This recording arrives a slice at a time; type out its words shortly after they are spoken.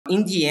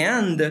in the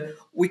end,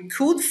 we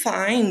could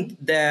find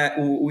that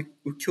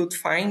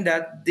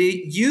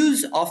the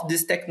use of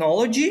this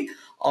technology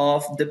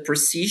of the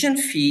precision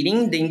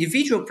feeding, the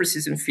individual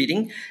precision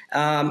feeding,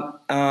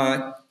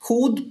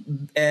 could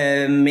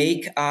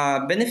make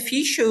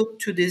beneficial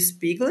to these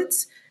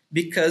piglets,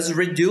 because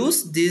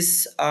reduce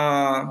this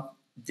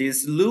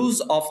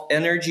lose of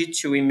energy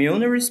to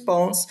immune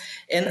response,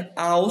 and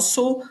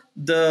also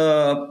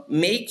the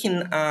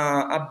making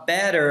a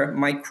better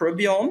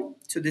microbiome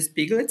to these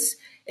piglets.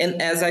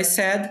 And as I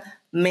said,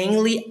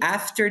 mainly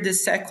after the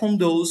second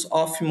dose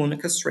of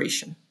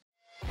immunocastration.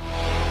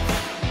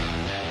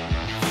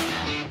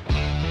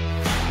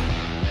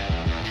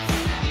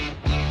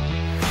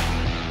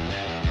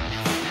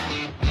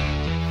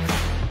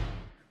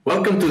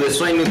 Welcome to the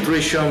Swine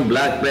Nutrition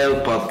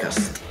Blackbelt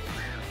Podcast,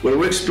 where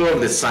we explore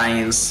the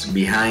science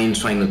behind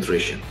swine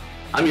nutrition.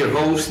 I'm your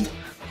host,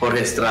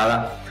 Jorge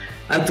Estrada,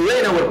 and today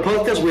in our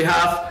podcast we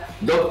have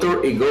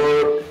Dr.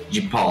 Ygor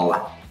de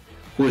Paula,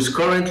 who is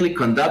currently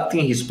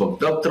conducting his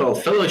postdoctoral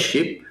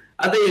fellowship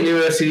at the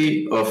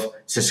University of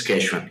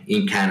Saskatchewan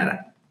in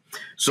Canada.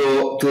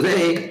 So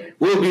today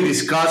we'll be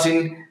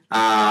discussing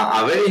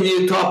a very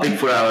new topic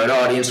for our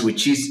audience,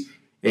 which is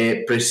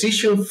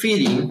precision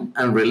feeding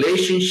and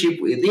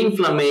relationship with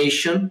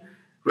inflammation,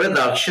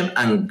 reduction,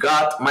 and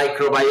gut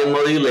microbiome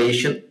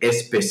modulation,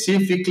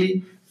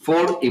 specifically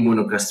for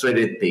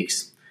immunocastrated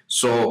pigs.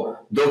 So,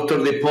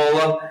 Dr. De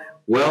Paula,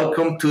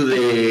 welcome to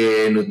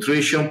the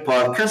Nutrition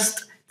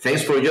Podcast.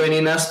 Thanks for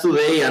joining us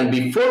today. And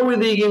before we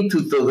dig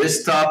into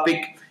this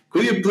topic,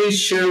 could you please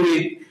share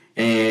with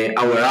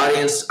our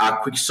audience a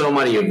quick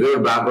summary of your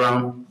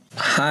background?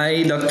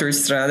 Hi, Dr.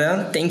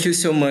 Estrada. Thank you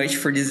so much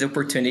for this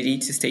opportunity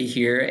to stay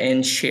here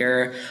and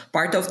share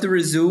part of the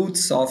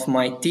results of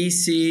my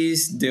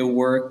thesis, the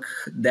work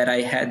that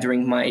I had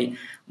during my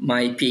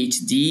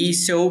PhD.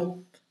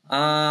 So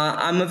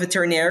I'm a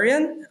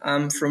veterinarian.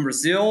 I'm from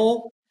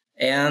Brazil.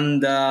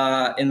 And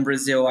in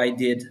Brazil, I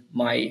did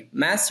my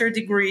master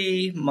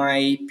degree,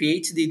 my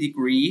PhD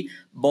degree,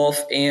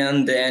 both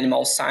in the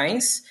animal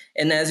science.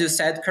 And as you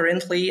said,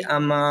 currently,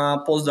 I'm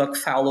a postdoc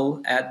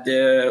fellow at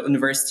the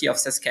University of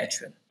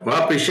Saskatchewan.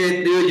 Well,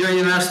 appreciate you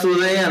joining us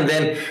today. And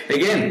then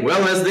again,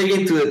 let's dig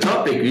into the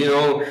topic.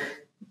 You're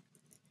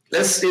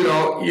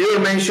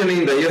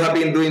mentioning that you have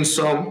been doing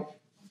some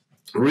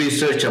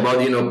research about,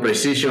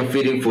 precision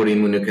feeding for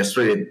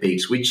immunocastrated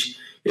pigs, which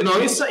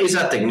it's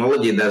a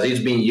technology that is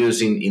being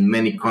used in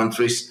many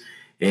countries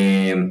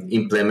and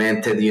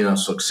implemented,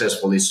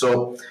 successfully.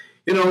 So,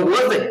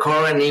 what's the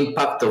current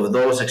impact of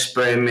those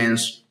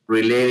experiments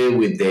related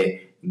with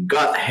the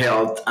gut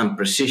health and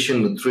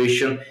precision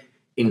nutrition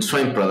in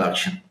swine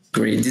production?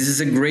 Great. This is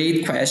a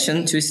great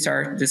question to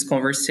start this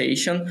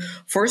conversation.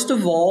 First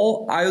of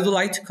all, I would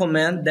like to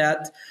comment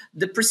that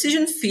the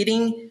precision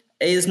feeding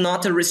is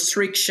not a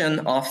restriction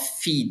of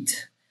feed,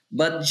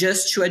 but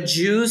just to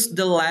adjust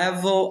the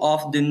level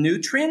of the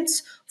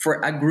nutrients for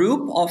a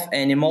group of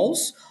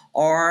animals,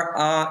 or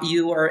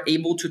you are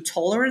able to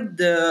tolerate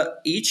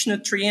each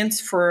nutrients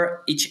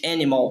for each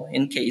animal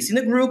in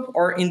a group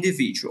or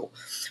individual.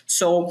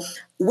 So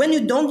when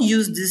you don't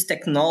use this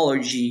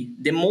technology,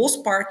 the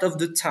most part of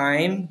the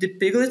time, the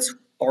piglets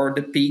or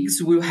the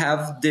pigs will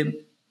have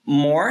the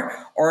more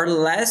or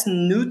less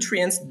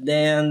nutrients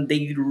than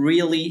they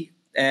really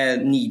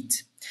need.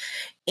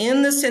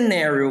 In the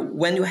scenario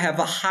when you have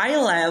a high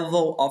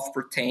level of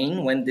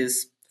protein,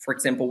 for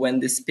example, when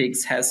this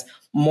pigs has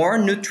more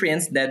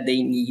nutrients that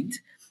they need,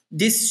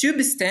 this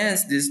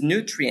substance, these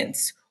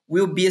nutrients,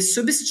 will be a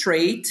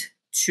substrate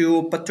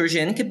to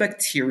pathogenic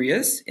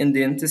bacteria in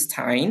the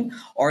intestine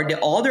or the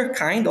other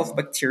kind of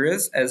bacteria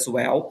as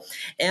well,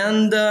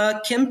 and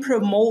can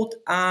promote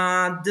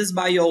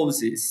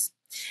dysbiosis.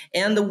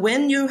 And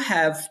when you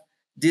have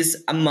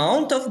this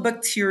amount of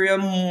bacteria,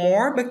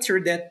 more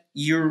bacteria that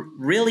you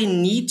really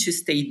need to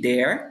stay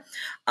there,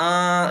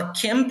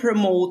 can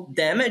promote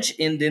damage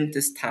in the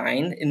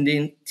intestine, in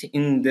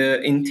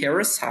the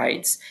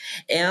enterocytes,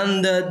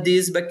 and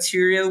these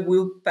bacteria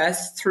will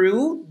pass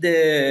through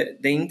the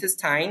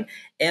intestine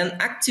and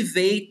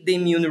activate the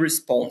immune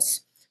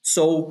response.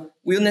 So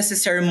we'll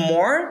necessary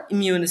more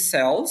immune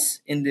cells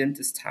in the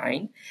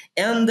intestine.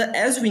 And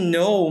as we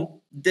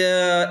know,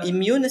 the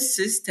immune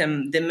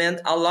system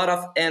demands a lot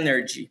of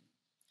energy.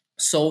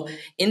 So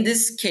in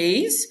this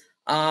case,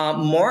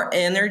 more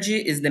energy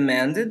is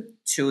demanded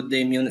to the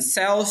immune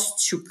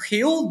cells to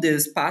kill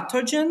these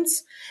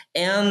pathogens,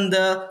 and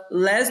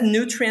less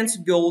nutrients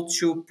go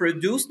to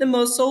produce the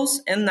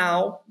muscles and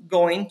now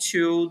going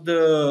to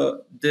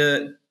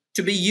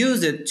to be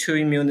used to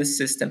immune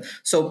system.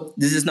 So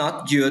this is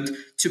not good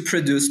to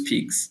produce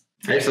pigs.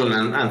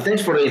 Excellent, and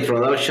thanks for the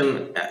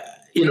introduction.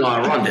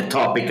 Around the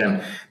topic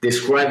and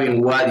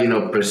describing what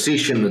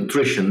precision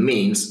nutrition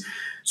means.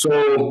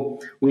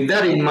 So, with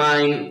that in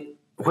mind,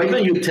 why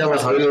don't you tell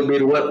us a little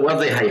bit what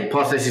the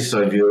hypothesis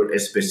of your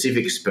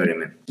specific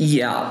experiment?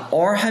 Yeah,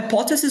 our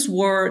hypothesis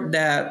were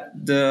that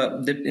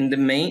the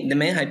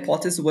main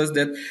hypothesis was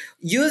that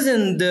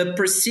using the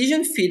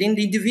precision feeding,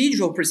 the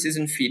individual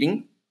precision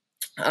feeding,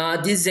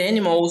 these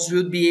animals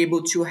would be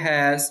able to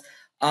have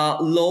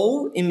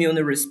low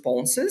immune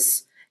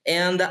responses.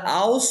 And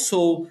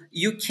also,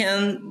 you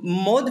can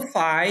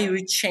modify,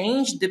 we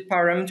change the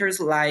parameters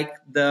like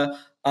the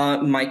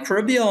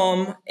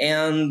microbiome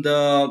and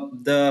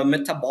the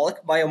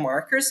metabolic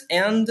biomarkers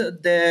and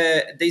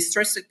the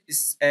stress,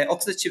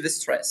 oxidative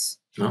stress.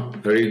 No,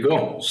 there you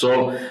go.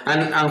 So,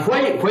 and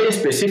why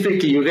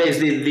specifically you guys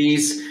did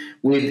this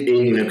with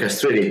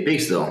immunocastrated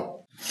pigs, though?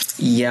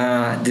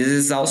 Yeah, this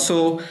is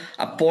also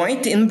a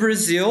point in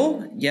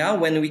Brazil. Yeah,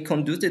 when we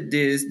conducted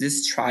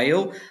this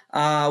trial,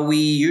 we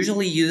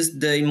usually use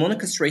the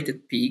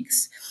immunocastrated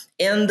pigs,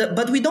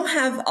 but we don't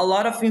have a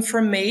lot of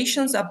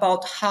information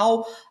about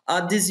how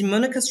these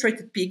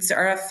immunocastrated pigs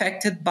are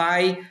affected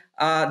by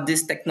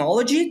this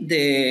technology,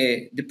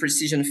 the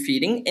precision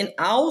feeding, and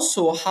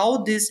also how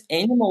these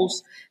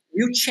animals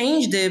will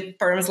change the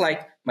parameters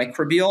like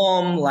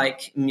microbiome,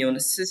 like immune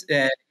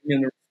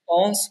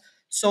response.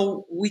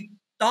 So we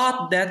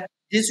thought that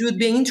this would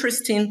be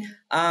interesting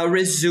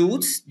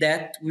results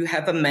that we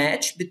have a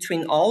match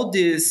between all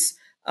these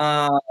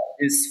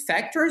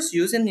factors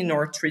used in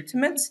our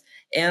treatments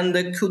and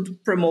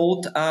could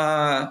promote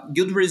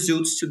good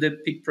results to the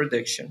pig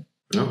production.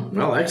 No,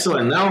 well,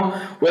 excellent.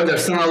 Now we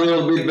understand a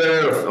little bit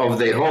better of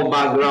the whole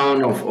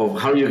background of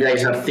how you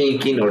guys are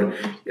thinking, or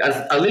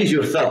at least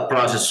your thought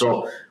process.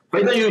 So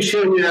why don't you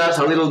share with us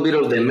a little bit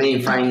of the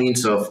main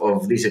findings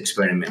of this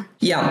experiment?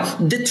 Yeah,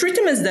 the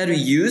treatments that we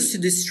used to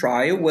this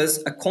trial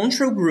was a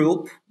control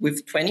group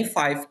with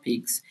 25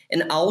 pigs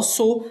and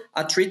also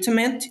a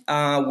treatment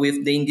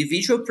with the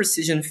individual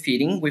precision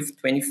feeding with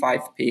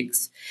 25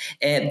 pigs.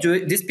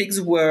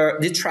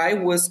 The trial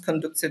was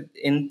conducted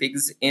in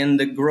pigs in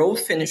the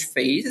growth finish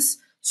phase.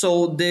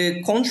 So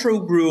the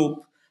control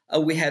group,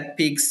 we had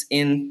pigs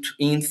in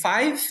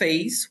 5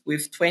 phase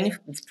with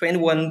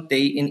 21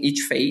 days in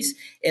each phase.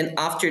 And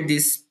after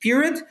this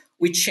period,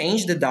 we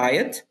changed the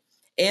diet.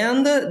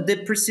 And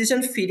the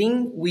precision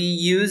feeding, we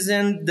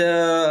using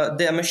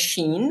the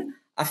machine,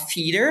 a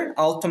feeder,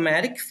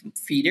 automatic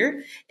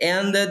feeder.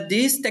 And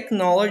this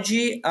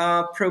technology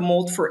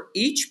promote for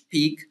each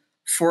pig,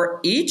 for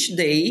each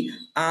day,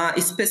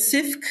 a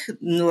specific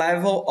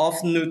level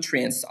of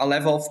nutrients, a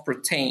level of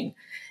protein.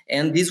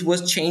 And this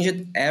was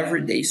changed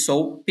every day.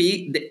 So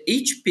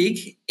each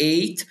pig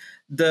ate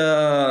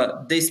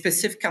the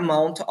specific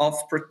amount of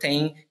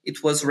protein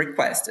it was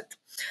requested.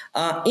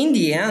 In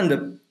the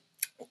end,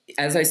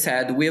 as I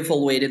said, we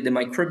evaluated the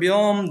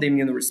microbiome, the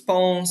immune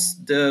response,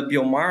 the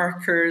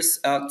biomarkers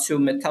to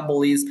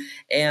metabolism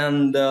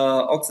and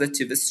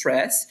oxidative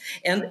stress.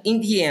 And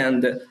in the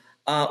end,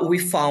 we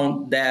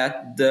found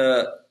that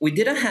we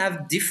didn't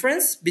have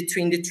difference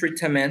between the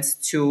treatments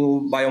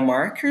to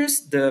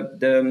biomarkers,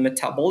 the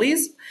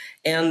metabolism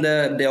and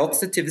the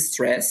oxidative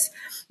stress.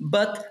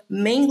 But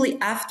mainly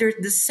after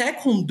the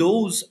second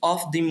dose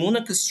of the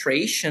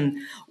immunocastration,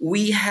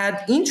 we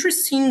had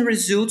interesting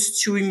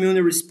results to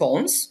immune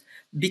response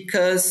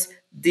because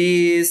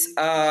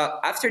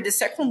after the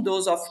second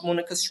dose of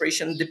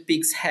immunocastration, the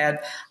pigs had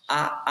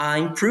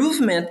an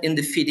improvement in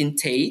the feed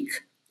intake.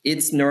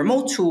 It's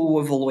normal to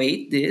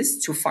evaluate this,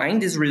 to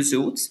find these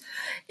results.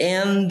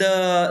 And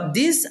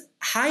this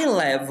high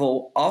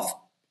level of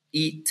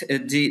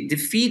the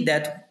feed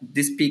that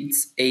these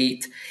pigs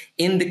ate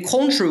in the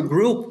control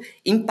group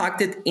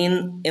impacted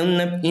in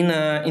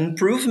an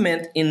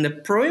improvement in the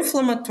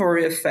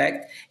pro-inflammatory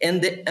effect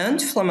and the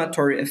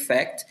anti-inflammatory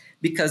effect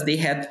because they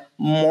had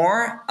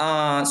more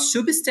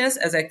substance,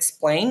 as I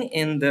explained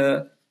in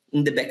the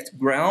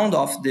background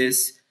of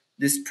this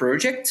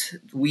project.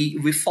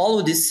 We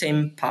follow the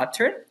same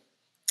pattern.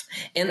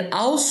 And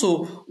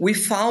also, we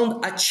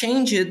found a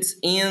change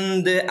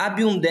in the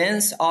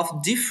abundance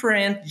of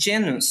different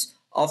genus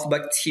of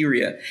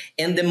bacteria.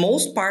 And the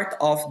most part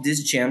of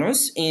this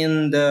genus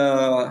in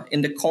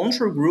the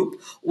control group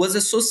was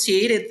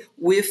associated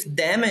with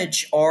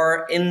damage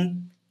or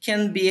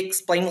can be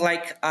explained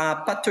like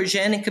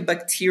pathogenic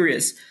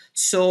bacteria.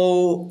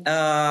 So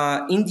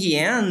in the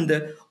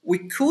end, we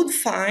could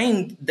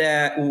find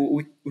that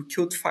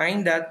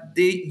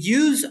the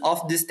use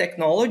of this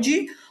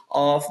technology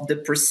of the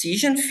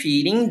precision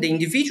feeding, the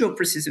individual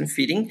precision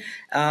feeding,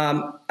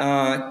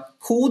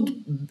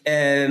 could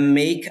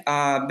make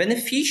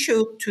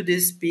beneficial to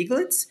these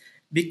piglets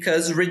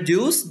because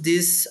reduce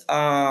this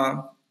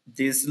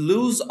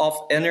loss of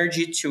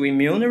energy to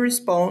immune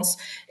response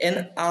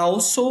and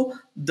also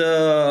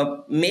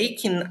the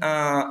making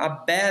a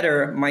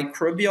better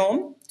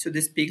microbiome to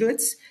these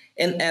piglets.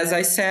 And as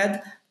I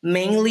said,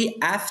 mainly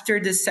after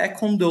the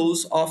second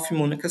dose of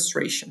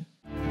immunocastration.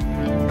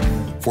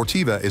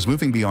 Fortiva is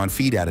moving beyond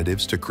feed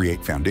additives to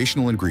create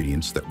foundational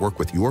ingredients that work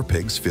with your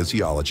pig's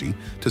physiology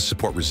to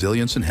support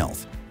resilience and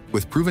health.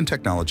 With proven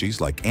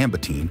technologies like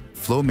Ambatine,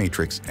 Flow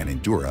Matrix, and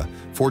Endura,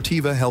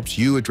 Fortiva helps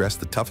you address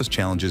the toughest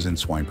challenges in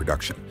swine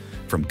production,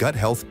 from gut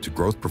health to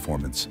growth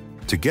performance.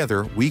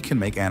 Together, we can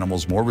make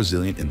animals more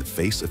resilient in the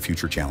face of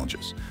future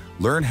challenges.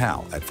 Learn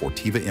how at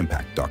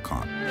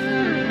fortivaimpact.com.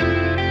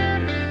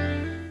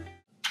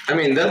 I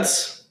mean,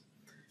 that's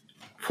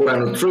for a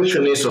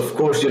nutritionist, of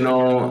course,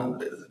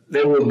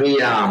 there will be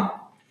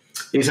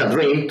it's a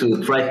dream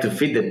to try to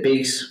feed the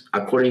pigs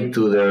according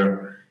to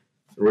their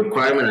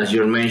requirement, as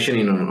you're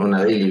mentioning, on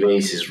a daily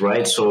basis,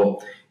 right?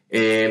 So,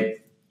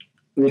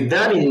 with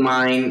that in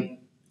mind,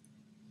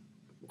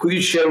 could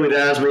you share with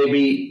us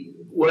maybe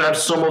what are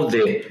some of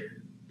the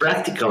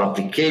practical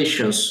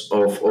applications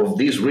of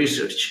this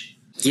research?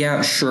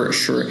 Yeah, sure.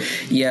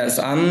 Yes,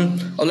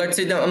 I'd like to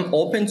say that I'm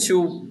open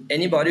to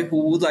anybody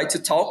who would like to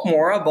talk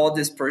more about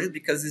this project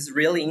because it's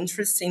really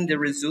interesting, the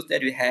result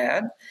that we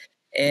had.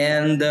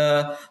 And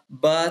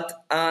but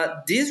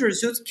these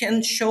results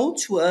can show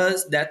to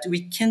us that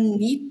we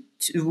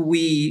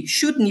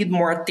should need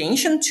more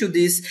attention to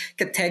this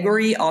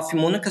category of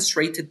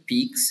immunocastrated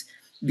pigs,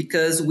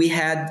 because we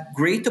had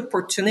great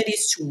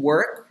opportunities to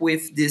work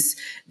with these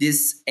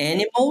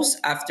animals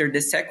after the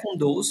second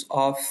dose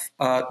of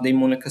the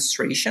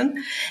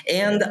immunocastration.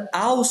 And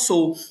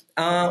also,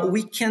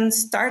 we can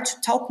start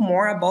to talk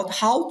more about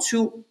how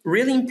to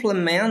really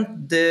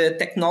implement the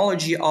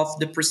technology of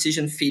the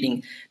precision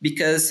feeding,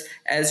 because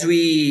as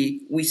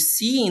we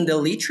see in the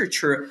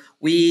literature,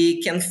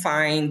 we can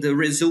find the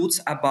results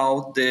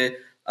about the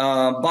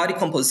body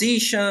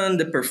composition,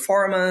 the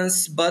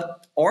performance, but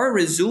our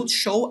results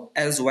show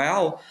as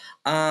well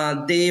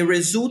the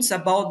results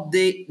about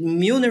the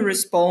immune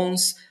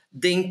response,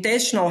 the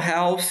intestinal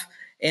health,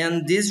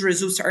 and these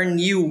results are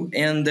new,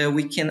 and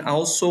we can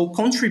also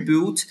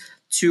contribute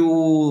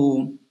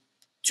to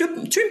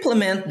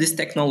implement this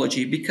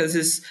technology,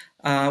 because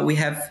we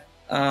have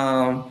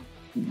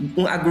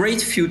a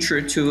great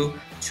future to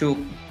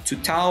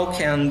talk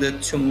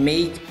and to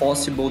make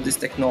possible this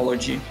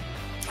technology.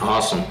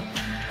 Awesome.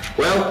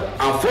 Well,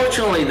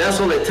 unfortunately,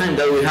 that's all the time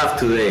that we have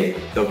today,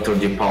 Dr.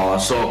 de Paula.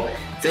 So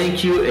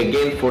thank you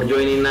again for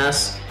joining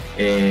us,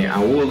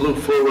 and we'll look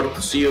forward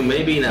to see you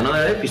maybe in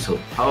another episode.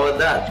 How about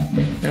that?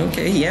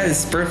 Okay, yeah,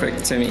 it's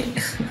perfect to me.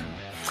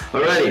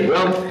 Alrighty,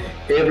 well,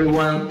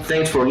 everyone,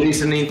 thanks for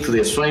listening to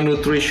the Swine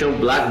Nutrition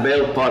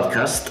Blackbelt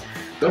Podcast.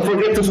 Don't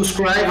forget to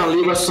subscribe and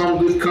leave us some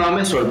good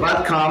comments or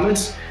bad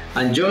comments,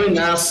 and join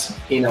us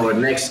in our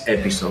next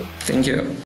episode. Thank you.